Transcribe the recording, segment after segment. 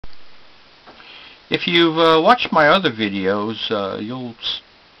If you've watched my other videos, you'll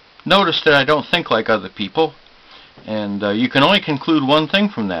notice that I don't think like other people, and you can only conclude one thing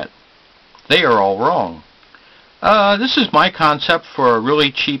from that: they are all wrong. This is my concept for a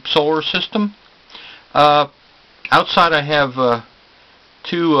really cheap solar system. Outside I have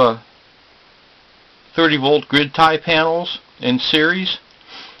two 30-volt grid tie panels in series,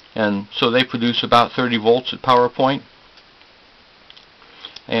 and so they produce about 30 volts at power point.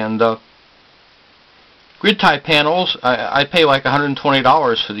 And grid tie panels, I pay like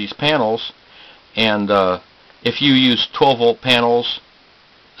 $120 for these panels, and if you use 12-volt panels,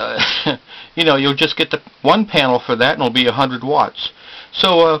 you know, you'll just get the one panel for that, and it'll be 100 watts.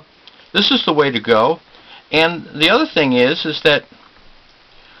 So this is the way to go. And the other thing is that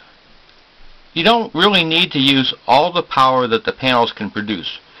you don't really need to use all the power that the panels can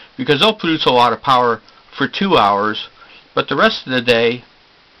produce, because they'll produce a lot of power for 2 hours, but the rest of the day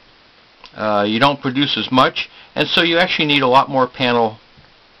you don't produce as much, and so you actually need a lot more panel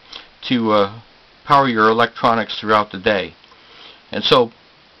to power your electronics throughout the day. And so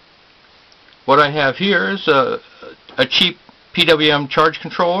what I have here is a cheap PWM charge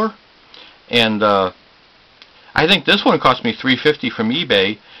controller, and I think this one cost me $3.50 from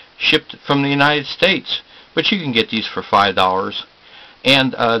eBay, shipped from the United States, but you can get these for $5.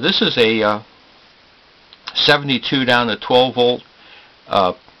 And this is a 72 down to 12 volt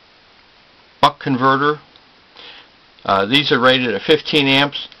buck converter. These are rated at 15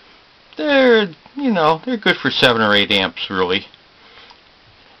 amps. They're good for 7 or 8 amps really.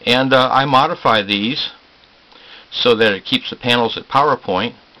 And I modify these so that it keeps the panels at power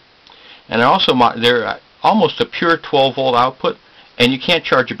point. And I also they're almost a pure 12 volt output, and you can't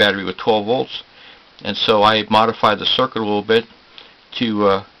charge a battery with 12 volts. And so I modify the circuit a little bit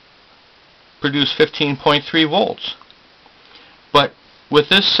to produce 15.3 volts. But with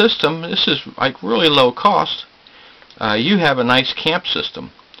this system, this is like really low cost. You have a nice camp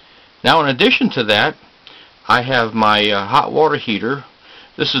system. Now, in addition to that, I have my hot water heater.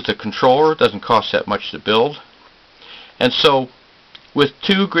 This is the controller. It doesn't cost that much to build. And so with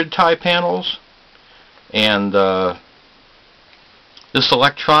 2 grid tie panels and this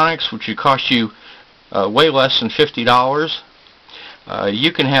electronics, which would cost you way less than $50,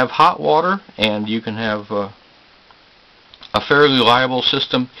 you can have hot water, and you can have a fairly reliable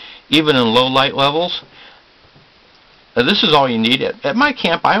system even in low light levels. This is all you need. At my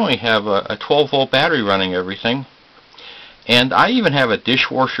camp, I only have a 12 volt battery running everything, and I even have a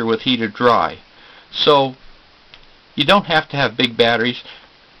dishwasher with heated dry. So you don't have to have big batteries.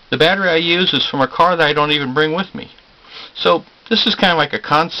 The battery I use is from a car that I don't even bring with me. So this is kind of like a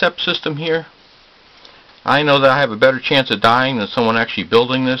concept system here. I know that I have a better chance of dying than someone actually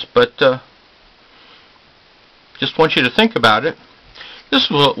building this, but just want you to think about it. This is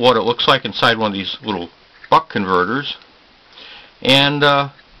what it looks like inside one of these little buck converters. And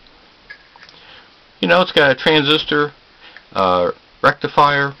you know, it's got a transistor,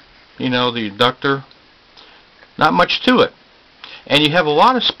 rectifier, you know, the inductor. Not much to it. And you have a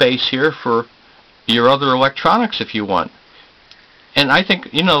lot of space here for your other electronics if you want. And I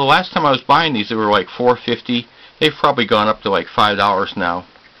think, you know, the last time I was buying these, they were like $4.50. They've probably gone up to like $5 now.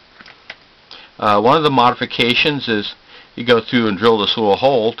 One of the modifications is you go through and drill this little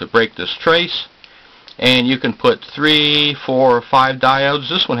hole to break this trace, and you can put 3, 4, 5 diodes.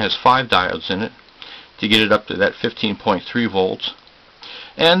 This one has 5 diodes in it to get it up to that 15.3 volts.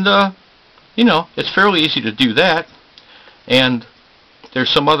 And you know, it's fairly easy to do that. And there's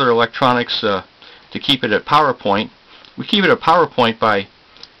some other electronics to keep it at power point. We keep it at power point by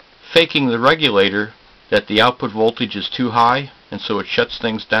faking the regulator that the output voltage is too high, and so it shuts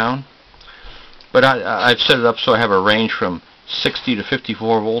things down. But I've set it up so I have a range from 60 to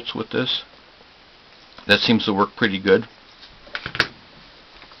 54 volts with this. That seems to work pretty good.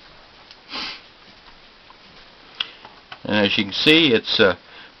 And as you can see, it's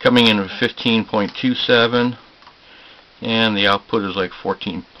coming in at 15.27, and the output is like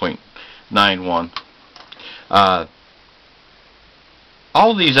 14.91.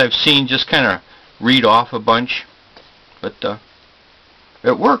 All these I've seen just kind of read off a bunch, but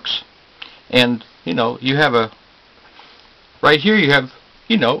it works. And you know, you have right here you have,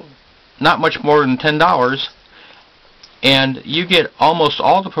 you know, not much more than $10, and you get almost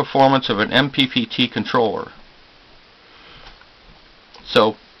all the performance of an MPPT controller.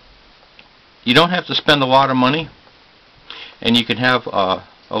 So you don't have to spend a lot of money, and you can have a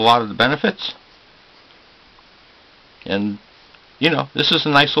lot of the benefits. And you know, this is a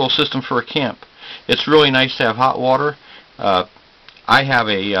nice little system for a camp. It's really nice to have hot water. I have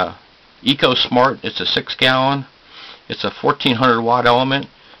a ECOSmart. It's a 6-gallon. It's a 1400 watt element.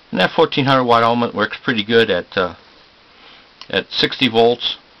 And that 1400 watt element works pretty good at 60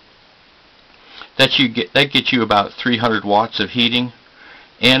 volts. That gets you about 300 watts of heating,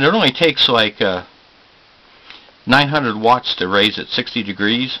 and it only takes like 900 watts to raise it 60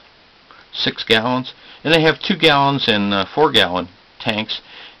 degrees, 6 gallons, and they have 2 gallons and 4 gallon tanks.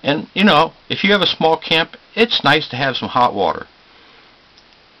 And you know, if you have a small camp, it's nice to have some hot water.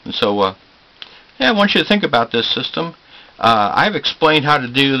 And so yeah, I want you to think about this system. I've explained how to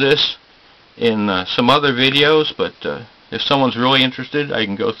do this in some other videos, but if someone's really interested, I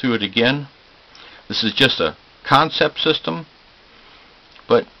can go through it again. This is just a concept system,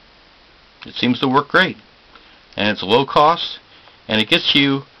 but it seems to work great, and it's low cost, and it gets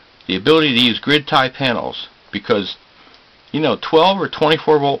you the ability to use grid tie panels, because you know, 12 or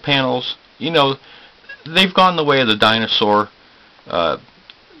 24 volt panels, you know, they've gone the way of the dinosaur.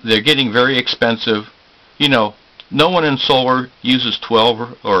 They're getting very expensive. You know, no one in solar uses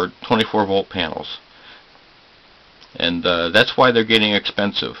 12 or 24 volt panels, and that's why they're getting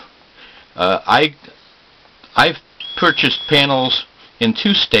expensive. I've purchased panels in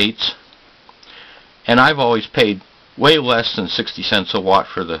 2 states, and I've always paid way less than 60 cents a watt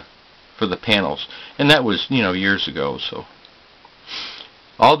for the panels, and that was, you know, years ago. So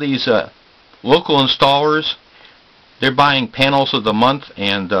all these local installers, they're buying panels of the month,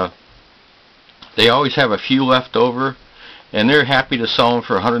 and they always have a few left over, and they're happy to sell them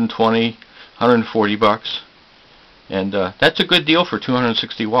for 120, 140 bucks, and that's a good deal for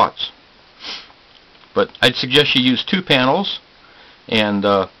 260 watts. But I'd suggest you use 2 panels, and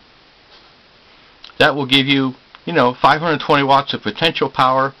that will give you, you know, 520 watts of potential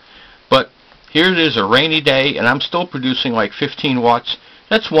power. But here it is, a rainy day, and I'm still producing like 15 watts.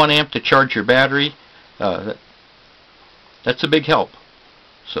 That's 1 amp to charge your battery. That's a big help.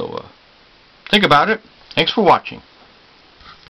 So think about it. Thanks for watching.